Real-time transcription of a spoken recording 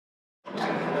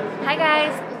Hi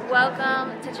guys,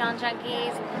 welcome to John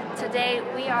Junkies. Today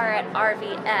we are at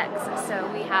RVX, so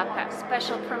we have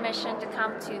special permission to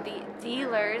come to the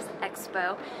Dealers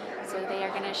Expo. So they are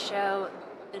going to show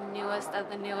the newest of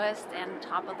the newest and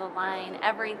top of the line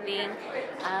everything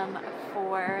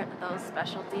for those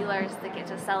special dealers that get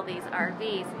to sell these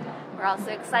RVs. We're also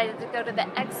excited to go to the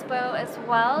expo as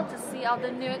well to see all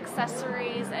the new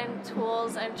accessories and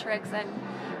tools and tricks and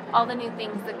all the new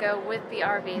things that go with the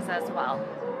RVs as well.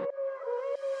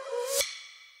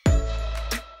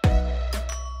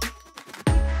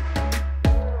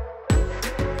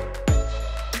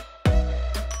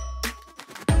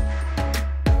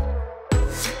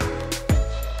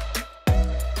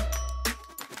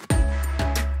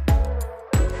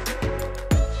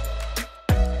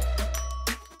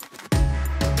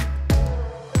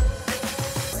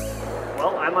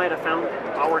 Well, I might have found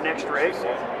our next rig.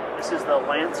 This is the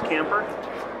Lance camper,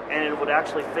 and it would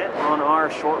actually fit on our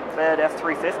short bed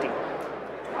F350.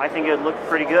 I think it would look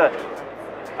pretty good.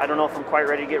 I don't know if I'm quite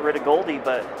ready to get rid of Goldie,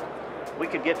 but we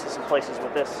could get to some places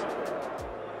with this.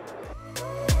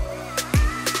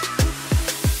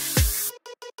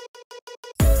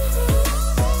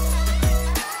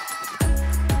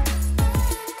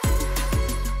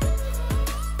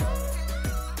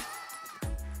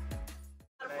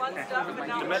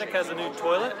 Dometic has a new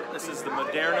toilet. This is the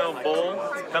Moderno bowl.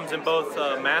 It comes in both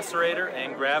macerator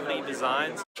and gravity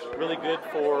designs. Really good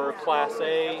for Class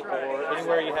A or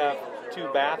anywhere you have two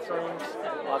bathrooms.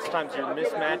 Lots of times you're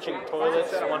mismatching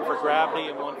toilets, one for gravity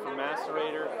and one for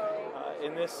macerator.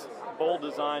 In this bowl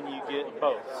design you get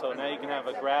both. So now you can have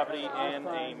a gravity and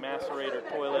a macerator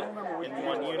toilet in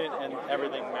one unit and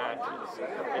everything matches.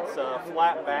 It's a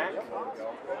flat back.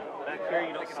 Back here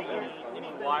you don't see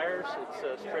any wires.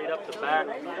 It's straight up the back.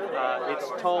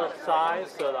 It's tall size,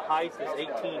 so the height is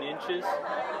 18 inches.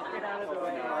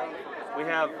 We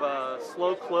have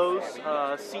slow close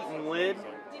seat and lid.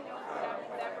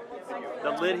 The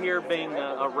lid here being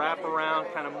a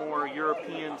wraparound, kind of more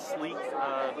European sleek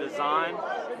design.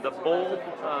 The bowl,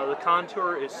 the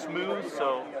contour is smooth,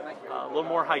 so a little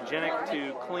more hygienic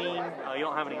to clean. You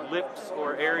don't have any lips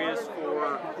or areas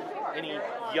for any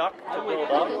yuck to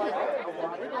build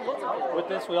up. With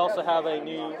this, we also have a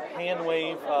new hand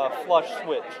wave flush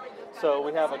switch. So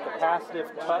we have a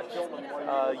capacitive touch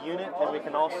unit, and we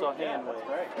can also hand wave,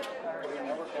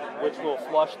 which will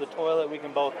flush the toilet. We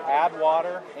can both add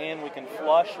water and we can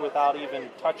flush without even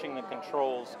touching the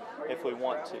controls if we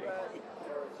want to.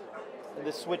 And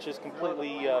this switch is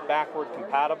completely backward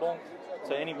compatible,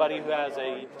 so anybody who has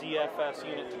a DFS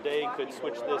unit today could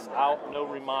switch this out, no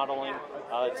remodeling.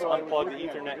 It's unplug the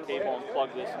Ethernet cable and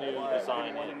plug this new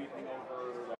design in.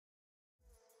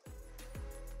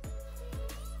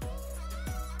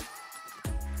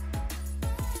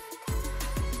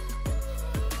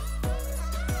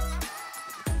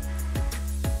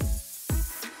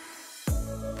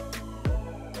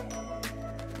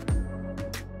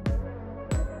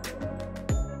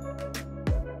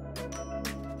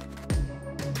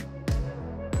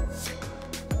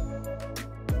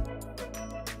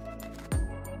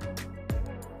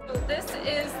 This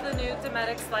is the new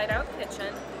Dometic slide-out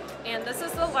kitchen, and this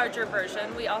is the larger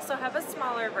version. We also have a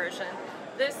smaller version.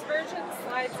 This version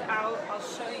slides out, I'll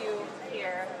show you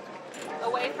here,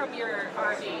 away from your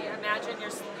RV. Imagine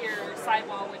your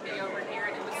sidewall would be over here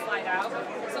and it would slide out.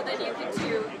 So then you could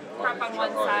do prep on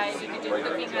one side, you could do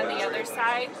cooking on the other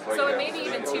side. So maybe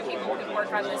even two people could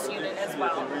work on this unit as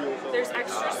well. There's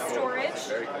extra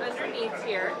storage underneath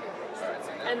here.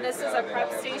 And this is a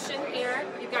prep station here.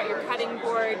 You've got your cutting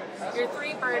board, your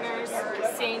 3 burners,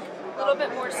 sink, a little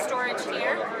bit more storage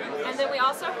here. And then we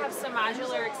also have some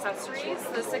modular accessories.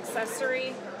 This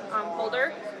accessory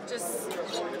holder just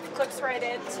clips right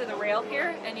into the rail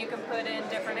here, and you can put in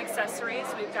different accessories.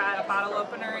 We've got a bottle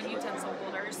opener and utensil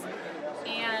holders.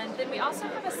 And then we also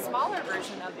have a smaller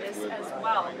version of this as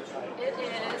well. It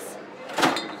is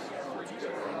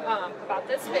about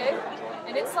this big,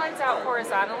 and it slides out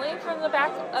horizontally from the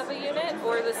back of a unit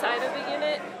or the side of a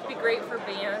unit. It'd be great for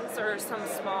vans or some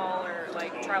small or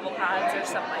like travel pods or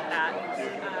something like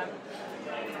that.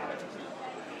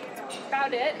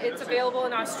 About it. It's available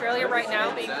in Australia right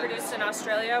now, being produced in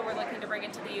Australia. We're looking to bring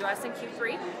it to the US in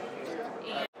Q3.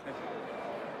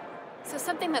 So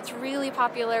something that's really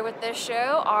popular with this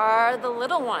show are the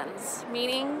little ones,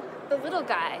 meaning the little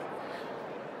guy.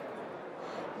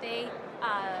 They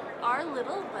are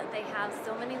little, but they have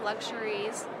so many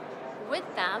luxuries with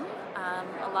them.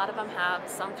 A lot of them have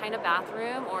some kind of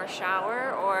bathroom or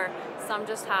shower, or some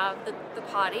just have the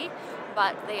potty,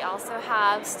 but they also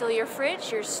have still your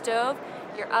fridge, your stove,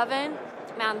 your oven.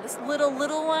 Man, this little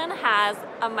one has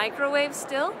a microwave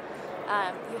still.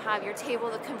 You have your table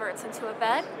that converts into a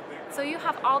bed. So you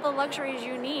have all the luxuries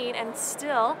you need and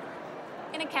still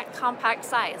in a compact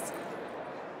size.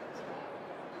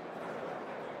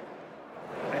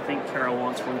 I think Carol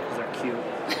wants one because they're cute.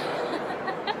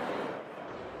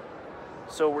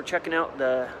 So we're checking out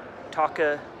the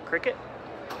Taxa Cricket,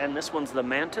 and this one's the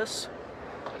Mantis.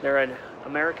 They're an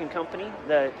American company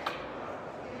that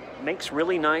makes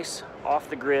really nice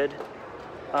off-the-grid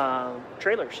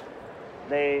trailers.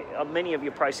 Many of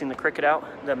you probably seen the Cricket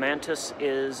out. The Mantis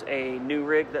is a new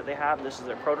rig that they have. This is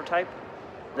their prototype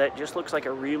that just looks like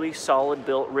a really solid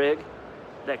built rig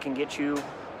that can get you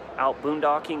out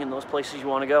boondocking in those places you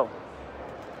want to go.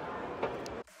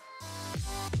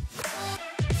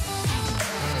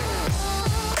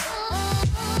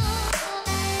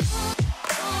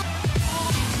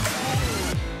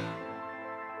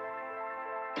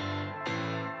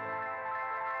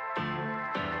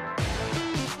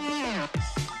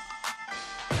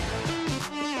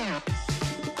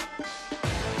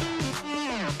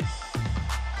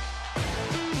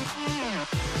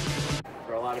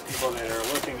 For a lot of people that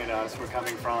are looking at us, we're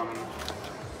coming from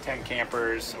tent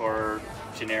campers or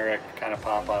generic kind of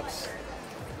pop-ups.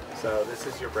 So this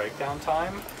is your breakdown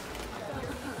time.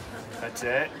 That's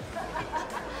it.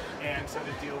 And so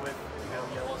to deal with,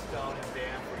 Yellowstone and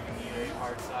Banff, where you need a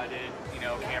hard-sided,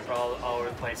 camper all over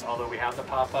the place. Although we have the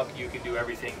pop-up, you can do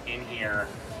everything in here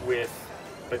with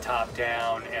the top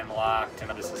down and locked,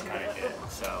 and this is kind of it.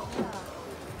 So.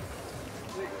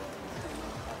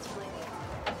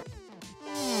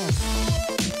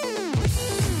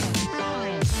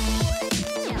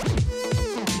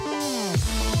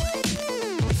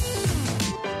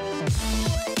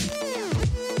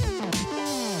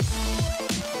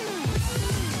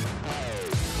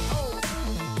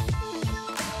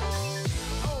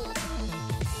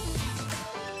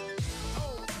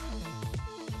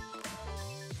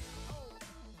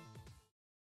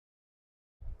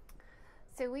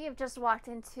 So we have just walked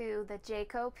into the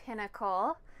Jayco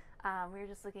Pinnacle. We were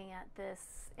just looking at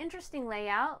this interesting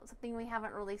layout, something we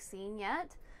haven't really seen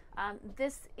yet.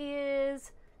 This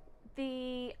is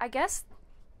the, I guess,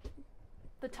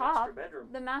 the top,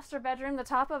 the master bedroom, the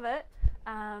top of it.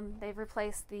 They've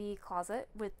replaced the closet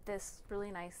with this really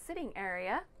nice sitting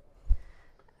area.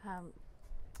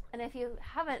 And if you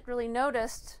haven't really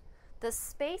noticed, the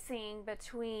spacing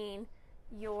between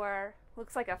your,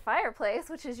 looks like a fireplace,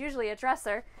 which is usually a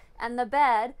dresser, and the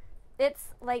bed, it's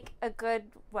like a good,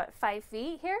 what, 5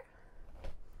 feet here?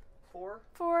 Four?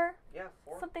 Yeah,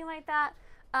 4. Something like that.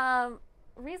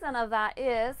 Reason of that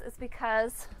is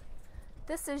because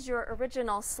this is your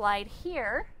original slide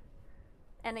here,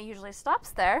 and it usually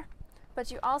stops there,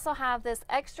 but you also have this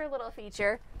extra little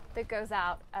feature that goes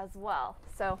out as well.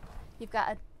 So you've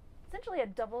got essentially a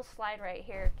double slide right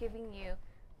here, giving you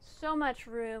so much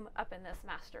room up in this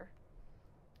master.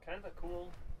 Kind of a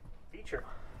cool feature.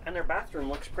 And their bathroom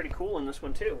looks pretty cool in this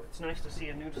one too. It's nice to see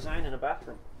a new design in a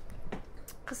bathroom.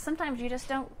 Because sometimes you just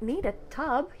don't need a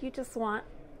tub, you just want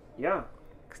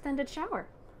extended shower.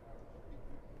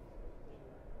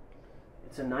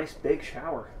 It's a nice big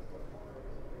shower.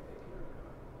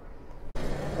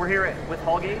 We're here with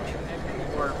haullogic,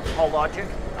 or haullogic.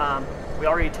 We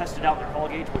already tested out their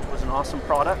haullogic, which was an awesome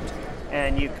product,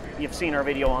 and you've seen our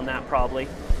video on that probably.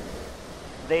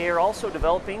 They are also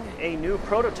developing a new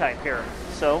prototype here.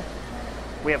 So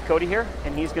we have Cody here,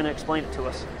 and he's going to explain it to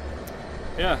us.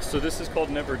 Yeah, so this is called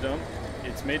Never Dump.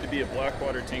 It's made to be a black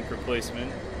water tank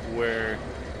replacement, where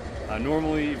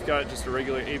normally you've got just a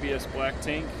regular ABS black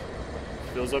tank,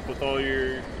 fills up with all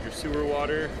your sewer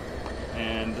water,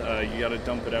 and you got to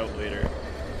dump it out later,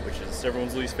 which is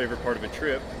everyone's least favorite part of a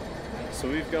trip. So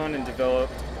we've gone and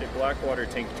developed a black water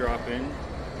tank drop-in,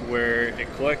 where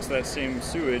it collects that same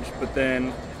sewage, but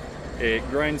then it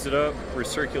grinds it up,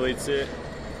 recirculates it,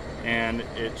 and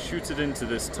it shoots it into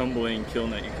this tumbling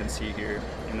kiln that you can see here.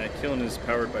 And that kiln is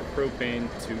powered by propane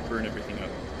to burn everything up.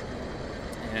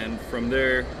 And from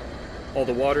there, all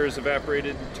the water is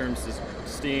evaporated, turns to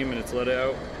steam, and it's let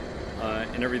out,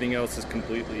 and everything else is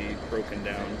completely broken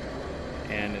down.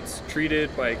 And it's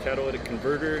treated by a catalytic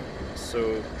converter,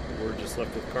 so we're just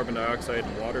left with carbon dioxide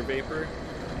and water vapor,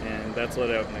 and that's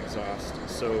let out in exhaust.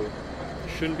 So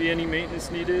shouldn't be any maintenance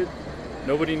needed.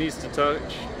 Nobody needs to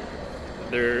touch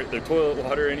their toilet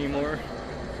water anymore.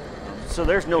 So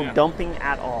there's no dumping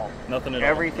at all. Nothing at all.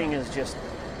 Everything is just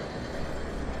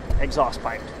exhaust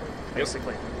piped,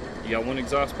 basically. Yep. You got one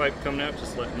exhaust pipe coming out,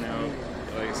 just letting out,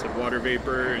 like I said, water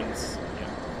vapor and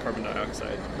carbon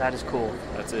dioxide. That is cool.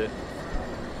 That's it.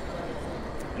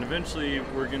 And eventually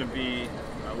we're going to be,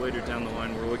 later down the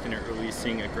line, we're looking at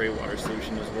releasing a gray water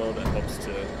solution as well that helps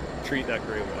to treat that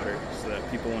gray water so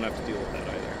that people won't have to deal with that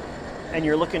either. And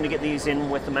you're looking to get these in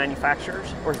with the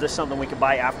manufacturers, or is this something we could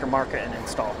buy aftermarket and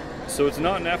install? So it's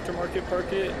not an aftermarket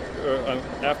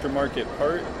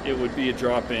part. It would be a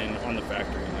drop-in on the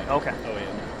factory line. Okay. Oh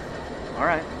yeah. All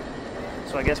right.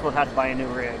 So I guess we'll have to buy a new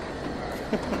rig.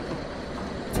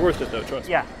 It's worth it though, trust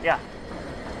me. Yeah, yeah.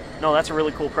 No, that's a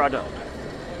really cool product.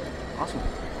 Awesome.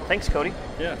 Thanks, Cody.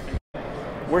 Yeah.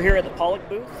 We're here at the Pollock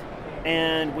booth,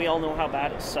 and we all know how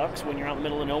bad it sucks when you're out in the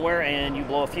middle of nowhere and you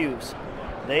blow a fuse.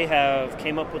 They have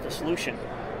came up with a solution.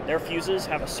 Their fuses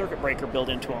have a circuit breaker built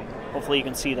into them. Hopefully you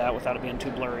can see that without it being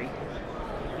too blurry,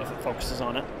 if it focuses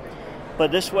on it.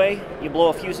 But this way, you blow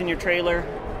a fuse in your trailer,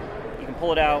 you can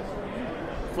pull it out,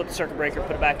 flip the circuit breaker,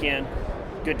 put it back in,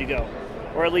 good to go.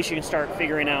 Or at least you can start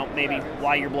figuring out maybe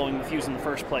why you're blowing the fuse in the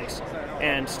first place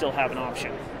and still have an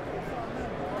option.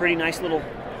 Pretty nice little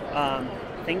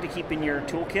thing to keep in your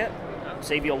toolkit.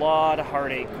 Save you a lot of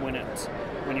heartache when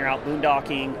you're out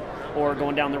boondocking or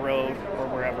going down the road or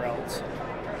wherever else.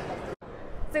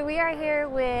 So we are here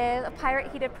with Pirit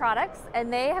Heated Products,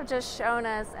 and they have just shown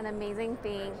us an amazing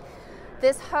thing.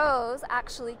 This hose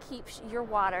actually keeps your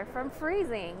water from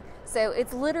freezing. So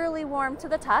it's literally warm to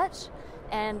the touch,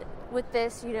 and with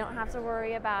this you don't have to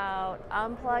worry about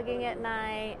unplugging at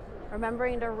night,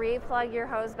 remembering to re-plug your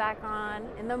hose back on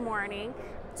in the morning.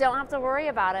 Don't have to worry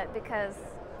about it because,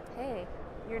 hey,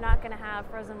 you're not going to have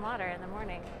frozen water in the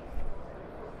morning.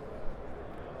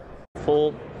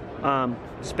 Full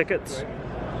spigots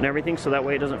and everything, so that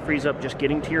way it doesn't freeze up just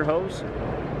getting to your hose.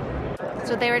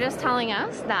 So they were just telling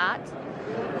us that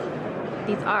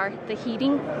these are the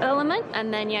heating element,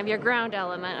 and then you have your ground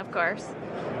element, of course,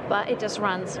 but it just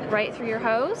runs right through your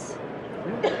hose,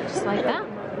 just like that.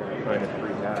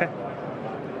 Okay.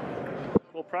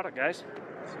 Cool product, guys.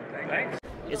 Thanks.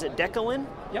 Is it Decalin?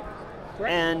 Yep,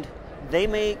 correct. And they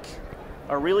make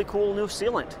a really cool new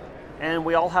sealant. And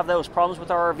we all have those problems with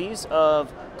our RVs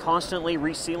of constantly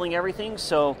resealing everything.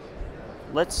 So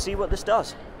let's see what this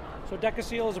does. So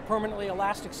DecaSeal is a permanently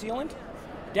elastic sealant.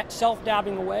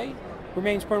 Self-dabbing away,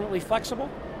 remains permanently flexible,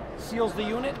 seals the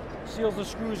unit, seals the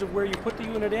screws of where you put the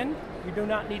unit in. You do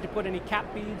not need to put any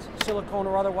cap beads, silicone,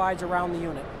 or otherwise around the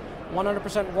unit.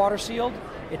 100% water sealed.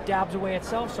 It dabs away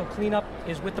itself, so cleanup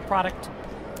is with the product.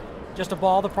 Just a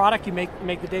ball of the product you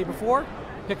make the day before,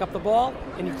 pick up the ball,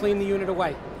 and you clean the unit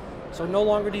away. So no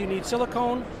longer do you need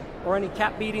silicone or any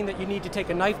cap beading that you need to take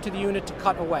a knife to the unit to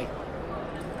cut away.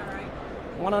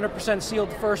 100% sealed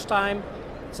the first time.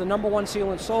 It's the #1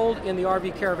 sealant sold in the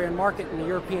RV caravan market in the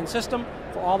European system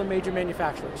for all the major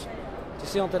manufacturers.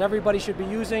 It's a sealant that everybody should be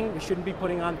using. We shouldn't be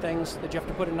putting on things that you have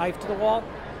to put a knife to the wall,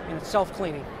 and it's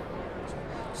self-cleaning.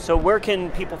 So where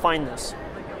can people find this?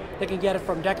 They can get it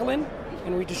from Decalin,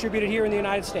 and we distribute it here in the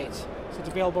United States. So it's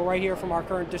available right here from our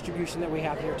current distribution that we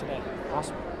have here today.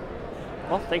 Awesome.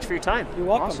 Well, thanks for your time. You're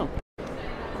welcome. Awesome.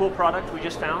 Cool product we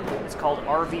just found. It's called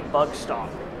RV Bugstop.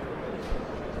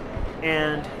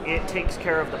 And it takes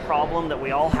care of the problem that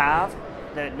we all have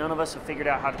that none of us have figured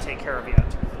out how to take care of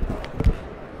yet.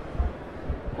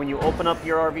 When you open up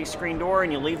your RV screen door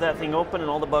and you leave that thing open and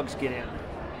all the bugs get in.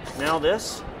 Now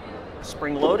this,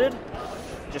 spring loaded,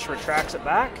 just retracts it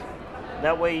back.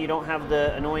 That way you don't have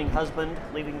the annoying husband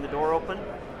leaving the door open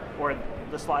or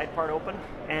the slide part open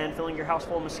and filling your house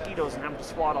full of mosquitoes and having to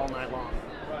swat all night long.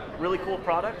 Really cool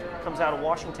product. Comes out of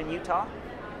Washington, Utah.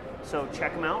 So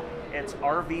check them out. It's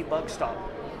RV Bugstop.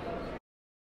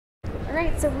 All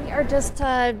right, so we are just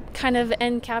kind of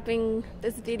end capping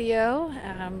this video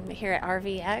here at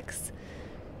RVX.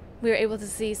 We were able to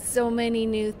see so many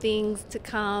new things to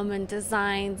come and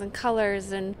designs and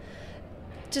colors and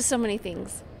just so many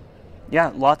things.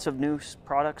 Yeah, lots of new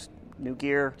products, new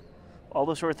gear, all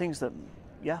those sort of things that,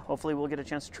 yeah, hopefully we'll get a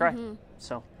chance to try.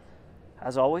 So,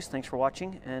 as always, thanks for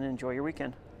watching and enjoy your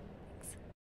weekend.